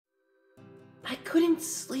I couldn't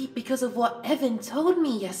sleep because of what Evan told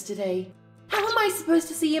me yesterday. How am I supposed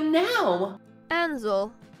to see him now?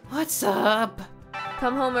 Ansel. What's up?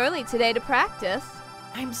 Come home early today to practice.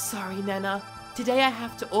 I'm sorry, Nana. Today I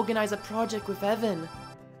have to organize a project with Evan.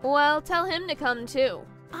 Well, tell him to come too.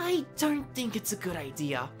 I don't think it's a good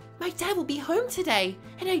idea. My dad will be home today,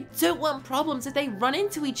 and I don't want problems if they run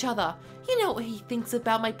into each other. You know what he thinks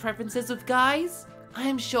about my preferences with guys? I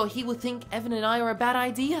am sure he will think Evan and I are a bad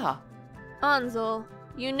idea. Ansel,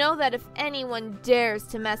 you know that if anyone dares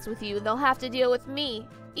to mess with you, they'll have to deal with me,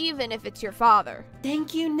 even if it's your father.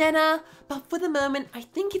 Thank you, Nana, but for the moment, I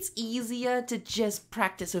think it's easier to just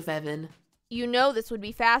practice with Evan. You know this would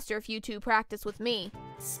be faster if you two practice with me.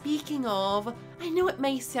 Speaking of, I know it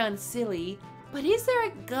may sound silly, but is there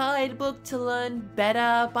a guidebook to learn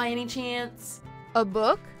better by any chance? A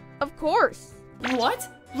book? Of course. What?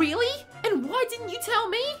 Really? And why didn't you tell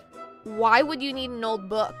me? Why would you need an old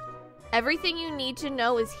book? Everything you need to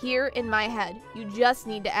know is here in my head. You just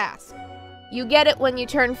need to ask. You get it when you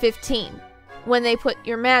turn 15, when they put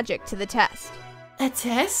your magic to the test. A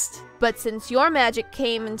test? But since your magic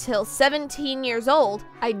came until 17 years old,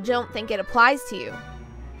 I don't think it applies to you.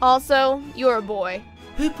 Also, you're a boy.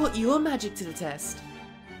 Who put your magic to the test?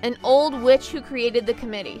 An old witch who created the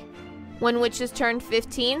committee. When witches turned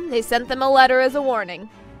 15, they sent them a letter as a warning.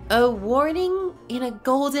 A warning in a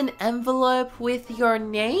golden envelope with your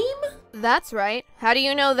name? That's right. How do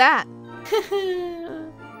you know that?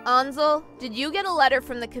 Ansel, did you get a letter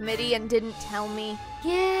from the committee and didn't tell me?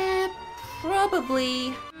 Yeah,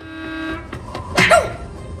 probably. Oh!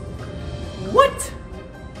 What?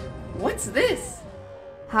 What's this?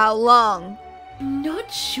 How long?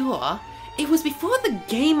 Not sure. It was before the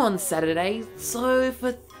game on Saturday, so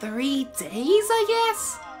for 3 days, I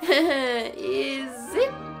guess? Is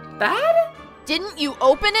it bad? Didn't you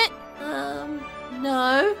open it?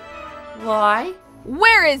 No. Why?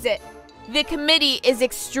 Where is it? The committee is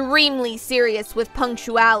extremely serious with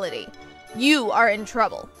punctuality. You are in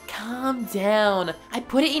trouble. Calm down. I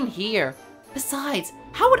put it in here. Besides,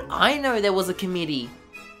 how would I know there was a committee?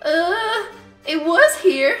 It was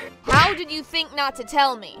here. How did you think not to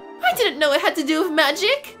tell me? I didn't know it had to do with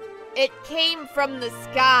magic. It came from the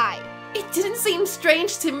sky. It didn't seem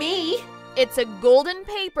strange to me. It's a golden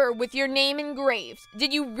paper with your name engraved.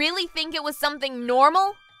 Did you really think it was something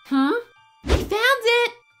normal? I found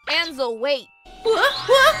it. Ansel, wait. What?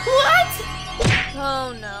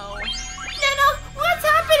 Oh no. Nana, what's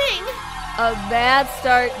happening? A bad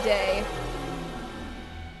start day.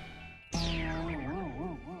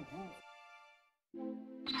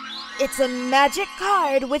 It's a magic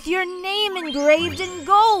card with your name engraved in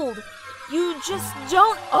gold. You just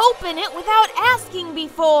don't open it without asking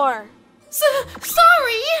before.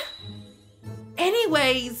 Sorry.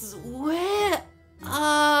 Anyways, where?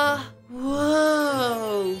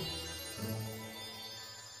 Whoa.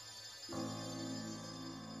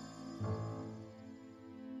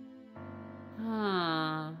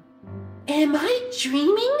 Am I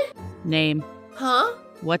dreaming? Name. Huh?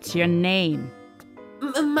 What's your name?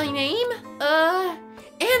 My name?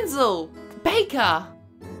 Ansel Baker.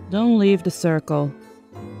 Don't leave the circle.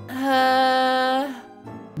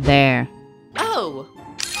 There. Oh.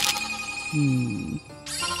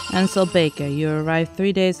 Ansel Baker, you arrived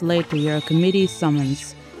 3 days late to your committee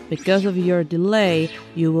summons. Because of your delay,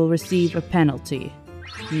 you will receive a penalty.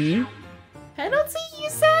 Penalty, you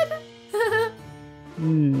said?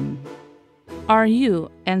 Are you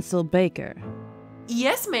Ansel Baker?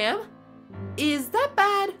 Yes, ma'am. Is that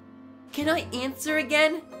bad? Can I answer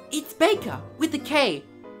again? It's Baker with a K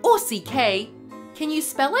or CK. Can you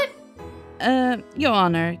spell it? Your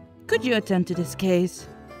Honor, could you attend to this case?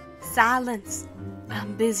 Silence.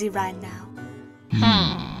 I'm busy right now.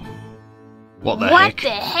 What the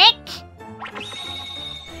heck?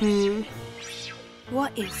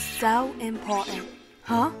 What is so important?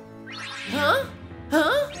 Huh? Huh?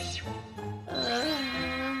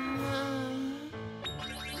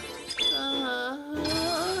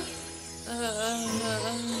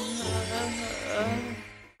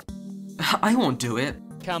 I won't do it.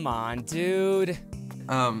 Come on, dude.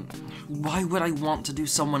 Why would I want to do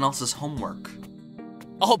someone else's homework?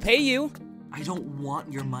 I'll pay you. I don't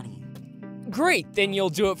want your money. Great, then you'll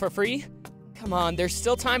do it for free. Come on, there's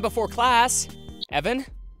still time before class. Evan?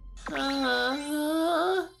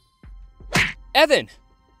 Evan!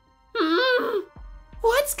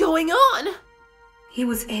 What's going on? He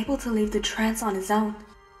was able to leave the trance on his own.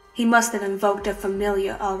 He must have invoked a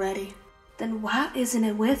familiar already. Then why isn't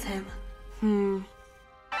it with him?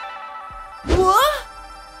 What?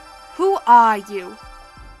 Who are you?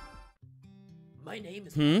 My name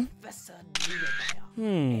is Professor Inoue.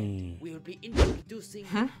 We will be introducing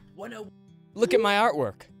Look at my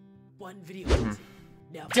artwork. one video.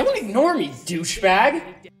 Now, Don't ignore me,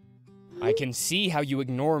 douchebag! I can see how you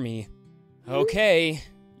ignore me. Okay,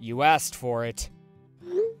 you asked for it.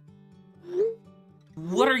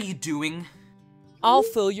 What are you doing? I'll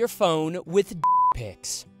fill your phone with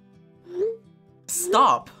pics.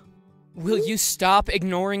 Stop. Will you stop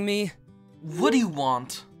ignoring me? What do you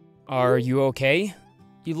want? Are you okay?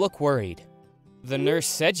 You look worried. The nurse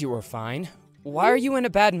said you were fine. Why are you in a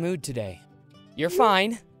bad mood today? You're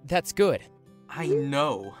fine. That's good. I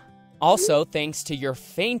know. Also, thanks to your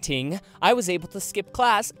fainting, I was able to skip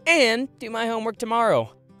class and do my homework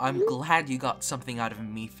tomorrow. I'm glad you got something out of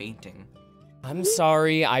me fainting. I'm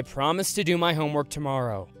sorry, I promised to do my homework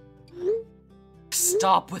tomorrow.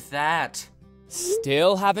 Stop with that.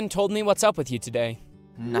 Still haven't told me what's up with you today.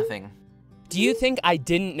 Nothing. Do you think I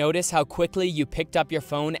didn't notice how quickly you picked up your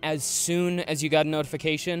phone as soon as you got a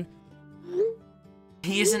notification?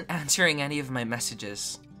 He isn't answering any of my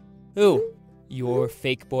messages. Who? Your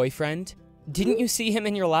fake boyfriend? Didn't you see him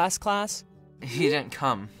in your last class? He didn't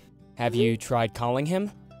come. Have you tried calling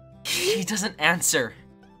him? He doesn't answer.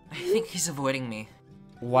 I think he's avoiding me.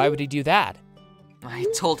 Why would he do that? I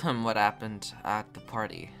told him what happened at the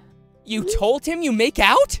party. You told him you make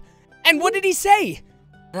out? And what did he say?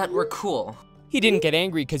 That we're cool. He didn't get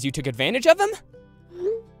angry because you took advantage of him?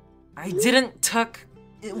 I didn't took...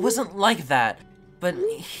 It wasn't like that. But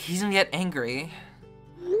he didn't get angry.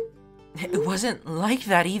 It wasn't like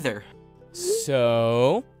that either.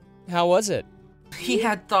 So, how was it? He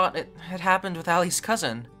had thought it had happened with Allie's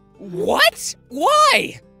cousin. What?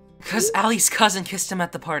 Why? 'Cause Allie's cousin kissed him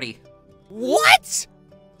at the party. What?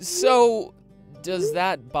 So, does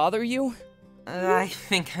that bother you? I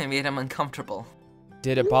think I made him uncomfortable.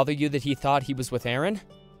 Did it bother you that he thought he was with Aaron?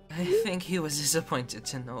 I think he was disappointed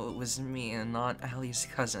to know it was me and not Allie's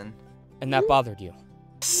cousin. And that bothered you?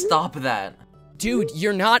 Stop that. Dude,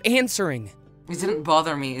 you're not answering. It didn't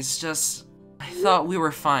bother me, it's just... I thought we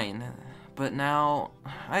were fine. But now...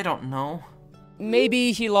 I don't know.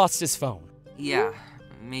 Maybe he lost his phone. Yeah,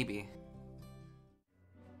 maybe.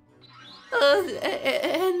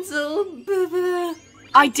 Ansel.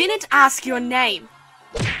 I didn't ask your name.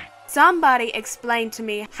 Somebody explain to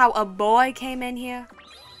me how a boy came in here.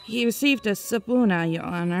 He received a Somebunny, Your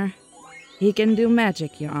Honor. He can do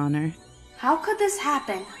magic, Your Honor. How could this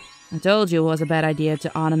happen? I told you it was a bad idea to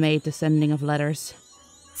automate the sending of letters.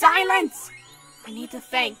 Silence! I need to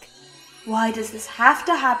think. Why does this have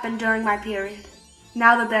to happen during my period?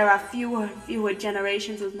 Now that there are fewer and fewer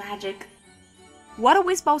generations with magic. What are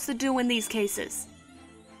we supposed to do in these cases?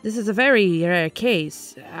 This is a very rare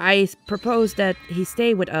case. I propose that he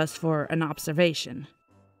stay with us for an observation.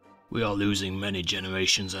 We are losing many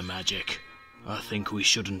generations of magic. I think we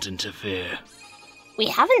shouldn't interfere. We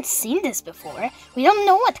haven't seen this before. We don't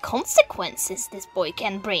know what consequences this boy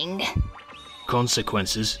can bring.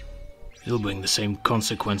 Consequences? He'll bring the same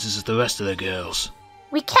consequences as the rest of the girls.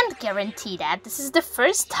 We can't guarantee that. This is the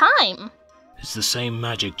first time. It's the same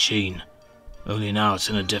magic gene, only now it's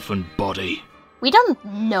in a different body. We don't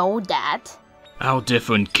know that. How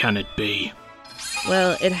different can it be?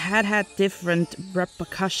 Well, it had different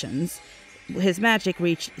repercussions. His magic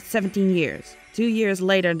reached 17 years, 2 years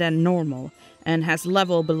later than normal, and has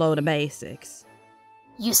leveled below the basics.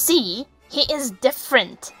 You see, he is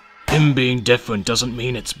different. Him being different doesn't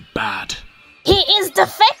mean it's bad. He is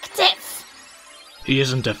defective! He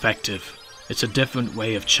isn't defective. It's a different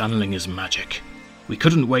way of channeling his magic. We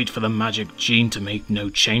couldn't wait for the magic gene to make no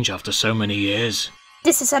change after so many years.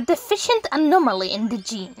 This is a deficient anomaly in the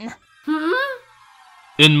gene.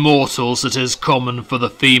 In mortals, it is common for the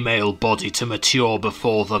female body to mature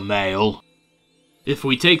before the male. If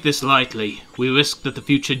we take this lightly, we risk that the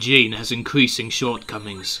future gene has increasing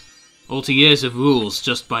shortcomings. Alter years of rules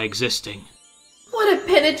just by existing. What a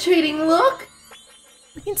penetrating look!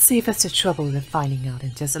 We can save us the trouble of finding out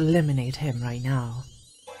and just eliminate him right now.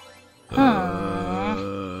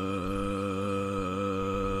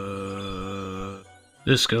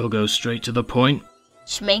 This girl goes straight to the point.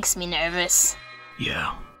 She makes me nervous.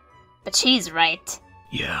 Yeah. But she's right.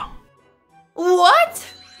 Yeah. What?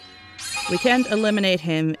 We can't eliminate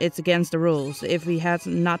him, it's against the rules, if he has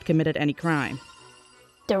not committed any crime.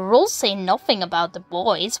 The rules say nothing about the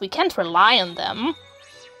boys. We can't rely on them.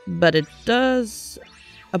 But it does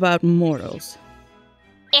about mortals.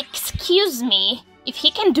 Excuse me. If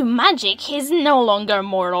he can do magic, he's no longer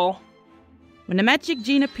mortal. When the magic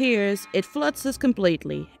gene appears, it floods us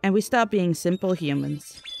completely, and we stop being simple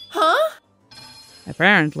humans. Huh?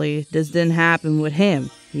 Apparently, this didn't happen with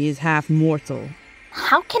him. He is half mortal.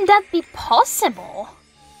 How can that be possible?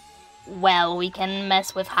 Well, we can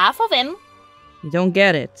mess with half of him. You don't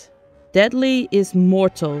get it. Deadly is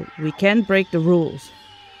mortal. We can't break the rules.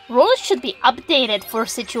 Rules should be updated for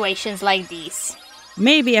situations like these.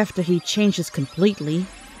 Maybe after he changes completely.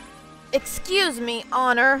 Excuse me,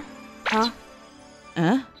 Honor. Huh?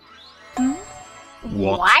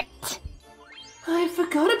 What? I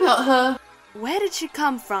forgot about her. Where did she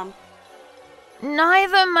come from?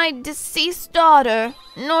 Neither my deceased daughter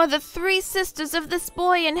nor the 3 sisters of this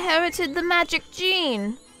boy inherited the magic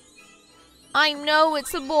gene. I know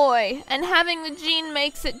it's a boy, and having the gene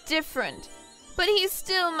makes it different, but he's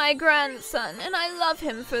still my grandson, and I love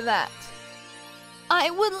him for that. I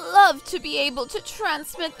would love to be able to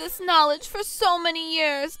transmit this knowledge for so many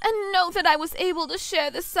years, and know that I was able to share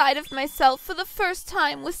this side of myself for the first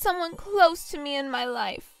time with someone close to me in my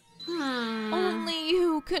life. Only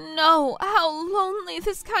you can know how lonely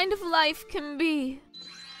this kind of life can be.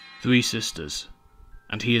 3 sisters.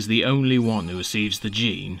 And he is the only one who receives the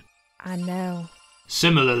gene. I know.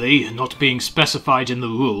 Similarly, not being specified in the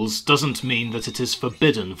rules doesn't mean that it is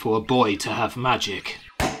forbidden for a boy to have magic.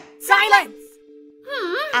 Silence!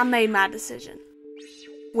 I made my decision.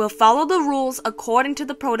 We'll follow the rules according to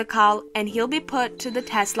the protocol, and he'll be put to the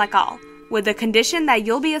test like all, with the condition that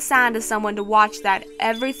you'll be assigned to someone to watch that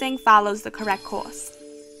everything follows the correct course.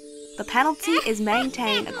 The penalty is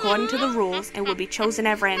maintained according to the rules and will be chosen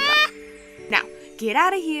at random. Now, get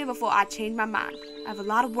out of here before I change my mind. I have a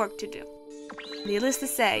lot of work to do. Needless to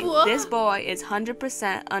say, this boy is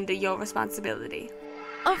 100% under your responsibility.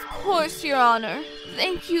 Of course, Your Honor.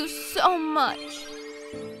 Thank you so much.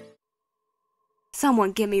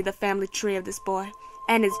 Someone give me the family tree of this boy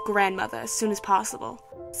and his grandmother as soon as possible.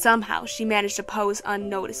 Somehow, she managed to pose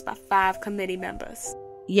unnoticed by 5 committee members.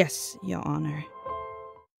 Yes, Your Honor.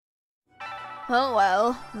 Oh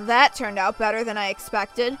well, that turned out better than I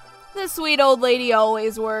expected. The sweet old lady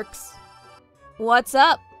always works. What's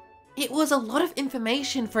up? It was a lot of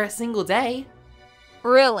information for a single day.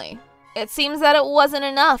 Really? It seems that it wasn't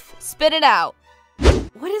enough. Spit it out.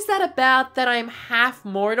 What is that about that I'm half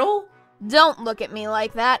mortal? Don't look at me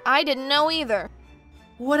like that. I didn't know either.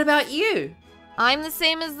 What about you? I'm the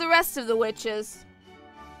same as the rest of the witches.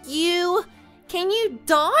 Can you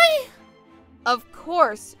die? Of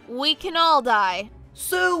course, we can all die.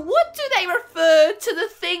 So what do they refer to the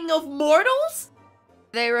thing of mortals?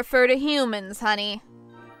 They refer to humans, honey.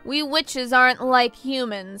 We witches aren't like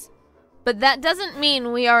humans, but that doesn't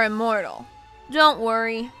mean we are immortal. Don't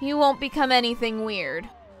worry, you won't become anything weird.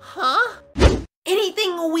 Huh?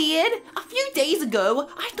 Anything weird? A few days ago,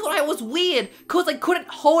 I thought I was weird because I couldn't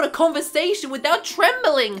hold a conversation without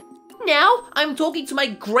trembling. Now, I'm talking to my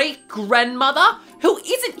great-grandmother, who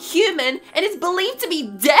isn't human and is believed to be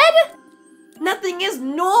dead? Nothing is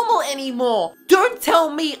normal anymore. Don't tell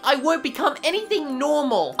me I won't become anything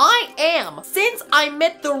normal. I am, since I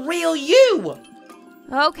met the real you.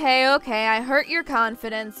 Okay, I hurt your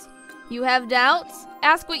confidence. You have doubts?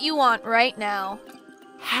 Ask what you want right now.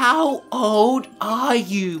 How old are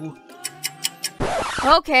you?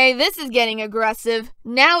 Okay, this is getting aggressive.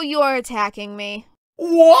 Now you're attacking me.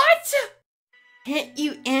 What? Can't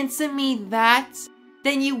you answer me that?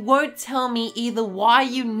 Then you won't tell me either why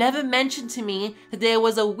you never mentioned to me that there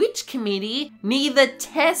was a witch committee, neither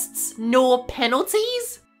tests nor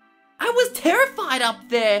penalties? I was terrified up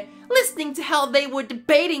there, listening to how they were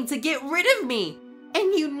debating to get rid of me.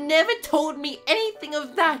 And you never told me anything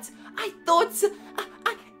of that. I thought...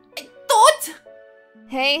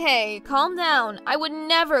 Hey, calm down. I would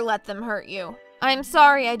never let them hurt you. I'm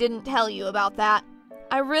sorry I didn't tell you about that.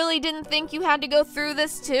 I really didn't think you had to go through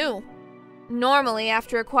this too. Normally,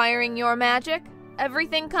 after acquiring your magic,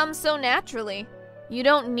 everything comes so naturally. You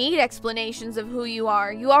don't need explanations of who you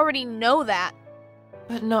are. You already know that.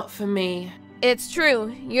 But not for me. It's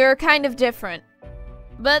true. You're kind of different.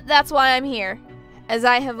 But that's why I'm here, as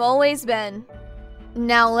I have always been.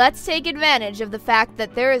 Now let's take advantage of the fact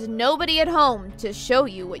that there is nobody at home to show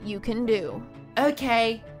you what you can do.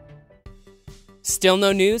 Okay. Still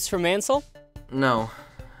no news from Ansel? No.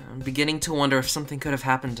 I'm beginning to wonder if something could have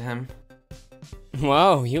happened to him.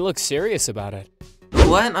 Whoa, you look serious about it.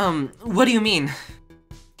 What? What do you mean?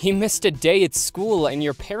 He missed a day at school and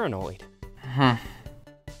you're paranoid.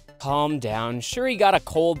 Calm down. Sure, he got a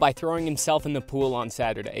cold by throwing himself in the pool on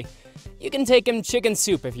Saturday. You can take him chicken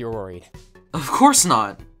soup if you're worried. Of course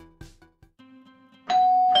not.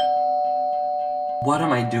 What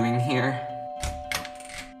am I doing here?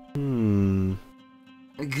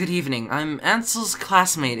 Good evening. I'm Ansel's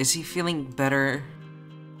classmate. Is he feeling better?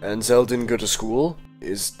 Ansel didn't go to school?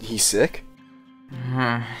 Is he sick?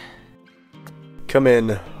 Come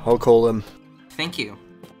in. I'll call him. Thank you.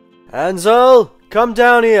 Ansel! Come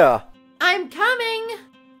down here! I'm coming!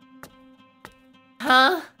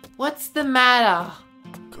 Huh? What's the matter?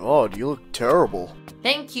 God, you look terrible.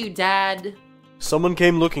 Thank you, Dad. Someone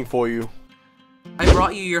came looking for you. I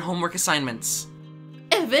brought you your homework assignments.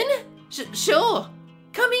 Evan? Sure.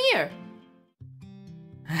 Come here.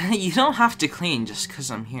 You don't have to clean just 'cause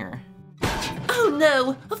I'm here. Oh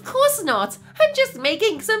no, of course not. I'm just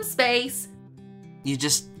making some space. You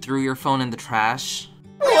just threw your phone in the trash?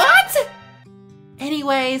 What?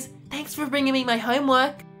 Anyways, thanks for bringing me my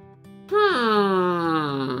homework.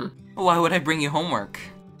 Why would I bring you homework?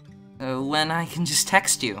 When I can just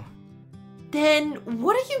text you. Then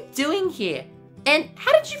what are you doing here? And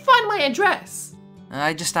how did you find my address?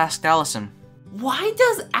 I just asked Allison. Why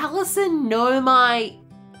does Allison know my...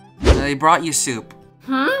 I brought you soup.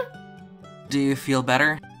 Do you feel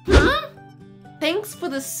better? Thanks for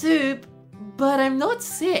the soup, but I'm not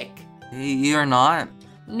sick. You're not?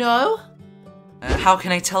 No? How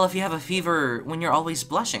can I tell if you have a fever when you're always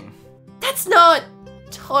blushing? That's not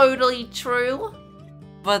totally true.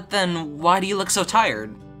 But then why do you look so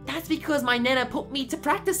tired? That's because my nana put me to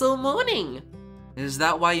practice all morning. Is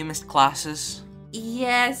that why you missed classes?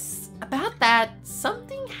 Yes, about that,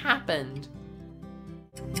 something happened.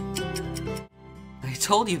 I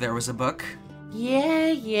told you there was a book.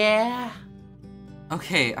 Yeah.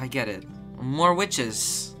 Okay, I get it. More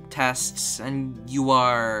witches, tests, and you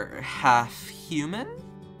are half human?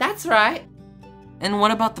 That's right. And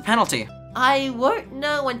what about the penalty? I won't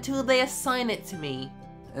know until they assign it to me.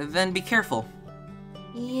 Then be careful.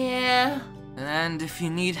 Yeah. And if you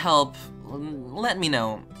need help, let me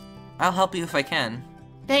know. I'll help you if I can.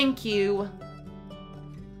 Thank you.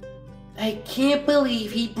 I can't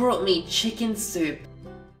believe he brought me chicken soup.